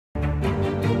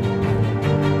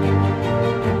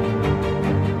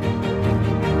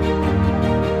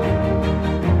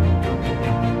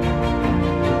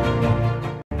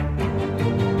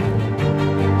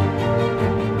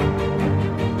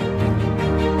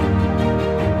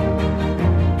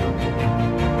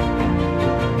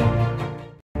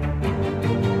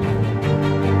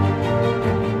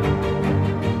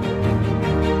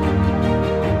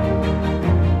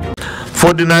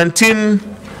For the 19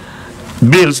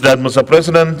 bills that Mr.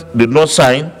 President did not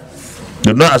sign,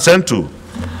 did not assent to,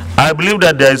 I believe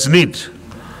that there is need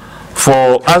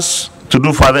for us to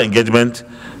do further engagement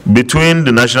between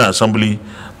the National Assembly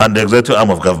and the executive arm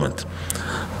of government.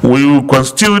 We will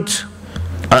constitute,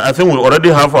 I think we already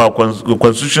have our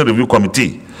Constitution Review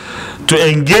Committee to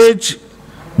engage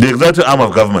the executive arm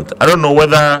of government. I don't know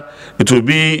whether it will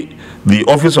be the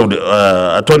Office of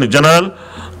the Attorney General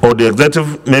or the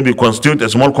executive maybe constitute a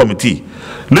small committee.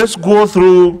 Let's go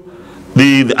through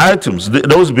the items,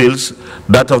 those bills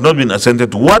that have not been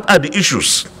assented to. What are the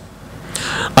issues?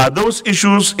 Are those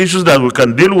issues that we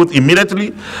can deal with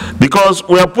immediately? Because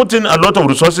we are putting a lot of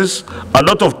resources, a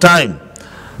lot of time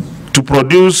to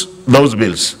produce those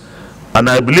bills. And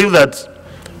I believe that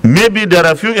maybe there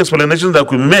are a few explanations that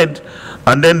could be made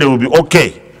and then they will be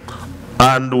okay.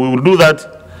 And we will do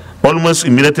that almost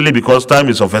immediately because time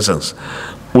is of essence.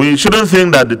 We shouldn't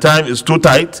think that the time is too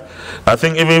tight. I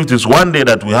think even if it is one day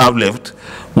that we have left,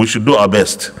 we should do our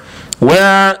best.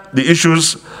 Where the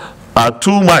issues are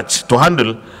too much to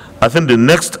handle, I think the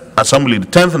next assembly, the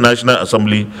 10th National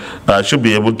Assembly, should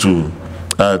be able to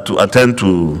attend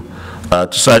to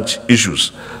such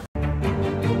issues.